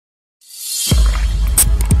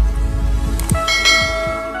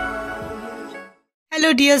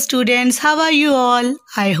Hello dear students, how are you all?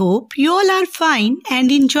 I hope you all are fine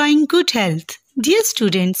and enjoying good health. Dear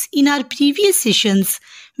students, in our previous sessions,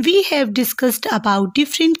 we have discussed about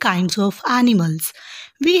different kinds of animals.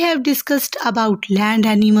 We have discussed about land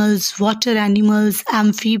animals, water animals,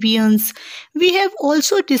 amphibians. We have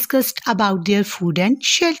also discussed about their food and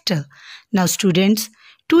shelter. Now students,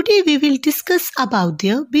 today we will discuss about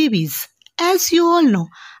their babies. As you all know,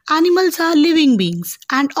 animals are living beings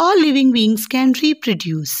and all living beings can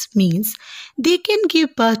reproduce, means they can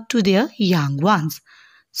give birth to their young ones.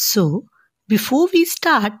 So, before we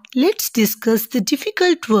start, let's discuss the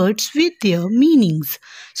difficult words with their meanings.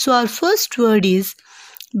 So, our first word is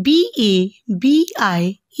B-A-B-I-E-S,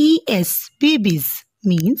 babies,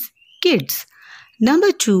 means kids.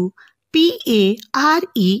 Number 2, P-A-R-E-N-T-S,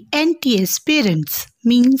 parents,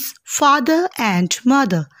 means father and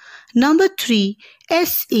mother. Number 3,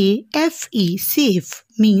 S-A-F-E, safe,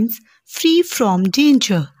 means free from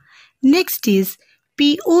danger. Next is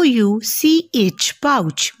P-O-U-C-H,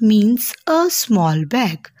 pouch, means a small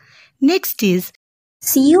bag. Next is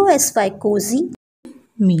C-O-S-Y, cozy,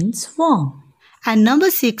 means warm. And number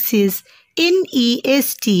 6 is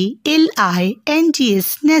N-E-S-T-L-I-N-G-S,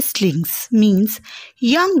 nestlings, means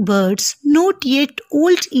young birds not yet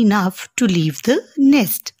old enough to leave the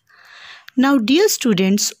nest. Now dear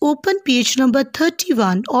students, open page number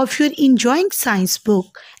 31 of your Enjoying Science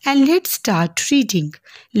book and let's start reading.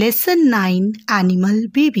 Lesson 9, Animal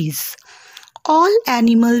Babies. All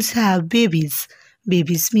animals have babies.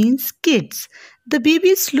 Babies means kids. The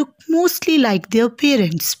babies look mostly like their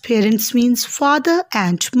parents. Parents means father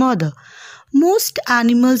and mother. Most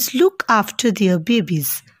animals look after their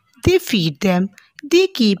babies. They feed them. They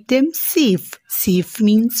keep them safe. Safe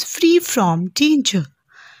means free from danger.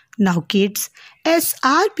 Now kids, as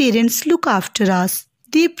our parents look after us,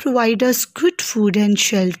 they provide us good food and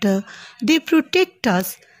shelter. They protect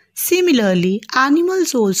us. Similarly,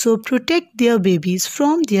 animals also protect their babies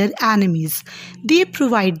from their enemies. They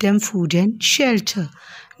provide them food and shelter.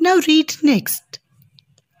 Now read next.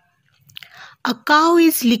 A cow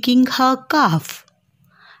is licking her calf.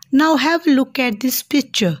 Now have a look at this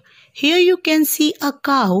picture. Here you can see a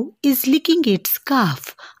cow is licking its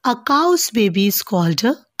calf. A cow's baby is called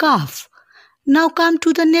a calf. Now come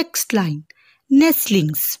to the next line.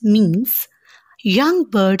 Nestlings means young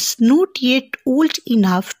birds not yet old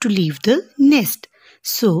enough to leave the nest.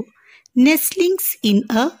 So, nestlings in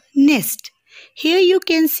a nest. Here you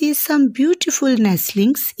can see some beautiful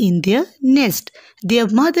nestlings in their nest. Their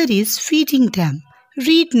mother is feeding them.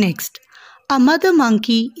 Read next. A mother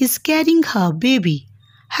monkey is carrying her baby.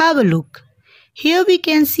 Have a look. Here we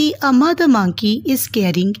can see a mother monkey is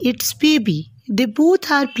carrying its baby. They both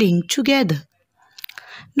are playing together.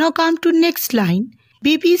 Now come to next line.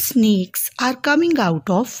 Baby snakes are coming out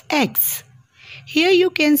of eggs. Here you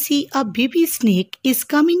can see a baby snake is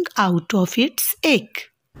coming out of its egg.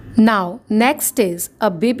 Now, next is a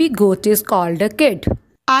baby goat is called a kid.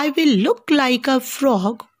 I will look like a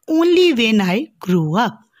frog only when I grow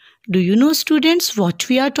up. Do you know students what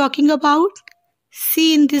we are talking about?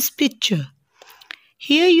 See in this picture.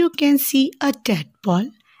 Here you can see a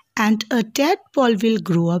tadpole and a tadpole will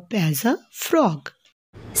grow up as a frog.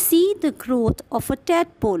 See the growth of a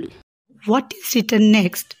tadpole. What is written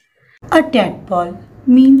next? A tadpole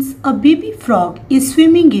means a baby frog is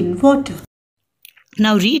swimming in water.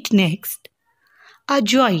 Now read next. A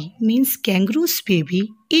joy means kangaroo's baby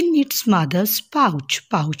in its mother's pouch.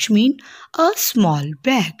 Pouch means a small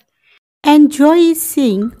bag. And Joy is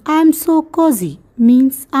saying, I am so cozy,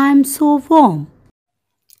 means I am so warm.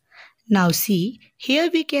 Now see, here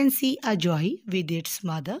we can see a Joy with its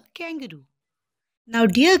mother kangaroo. Now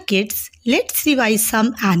dear kids, let's revise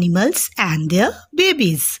some animals and their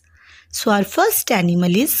babies. So our first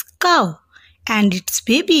animal is cow and its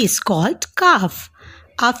baby is called calf.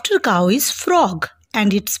 After cow is frog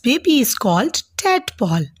and its baby is called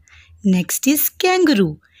tadpole. Next is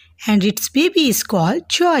kangaroo and its baby is called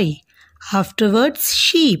Joy. Afterwards,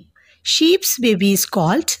 sheep. Sheep's baby is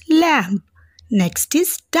called lamb. Next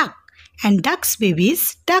is duck and duck's baby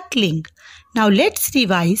is duckling. Now let's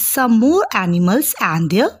revise some more animals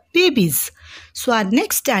and their babies. So our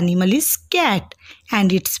next animal is cat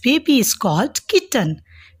and its baby is called kitten.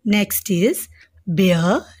 Next is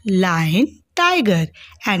bear, lion, tiger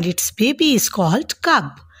and its baby is called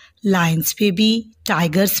cub. Lion's baby,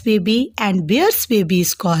 tiger's baby and bear's baby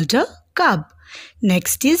is called a cub.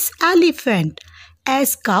 Next is elephant.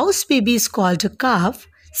 As cow's baby is called a calf,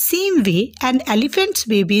 same way an elephant's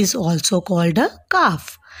baby is also called a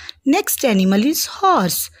calf. Next animal is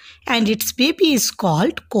horse and its baby is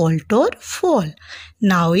called colt or foal.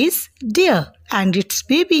 Now is deer and its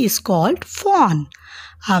baby is called fawn.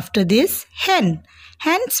 After this, hen.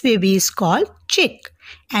 Hen's baby is called chick.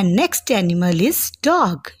 And next animal is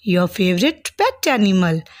dog, your favorite pet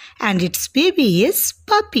animal, and its baby is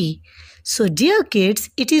puppy. So dear kids,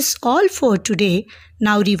 it is all for today.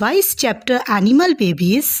 Now revise chapter Animal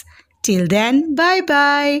Babies. Till then, bye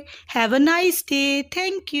bye. Have a nice day.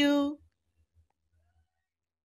 Thank you.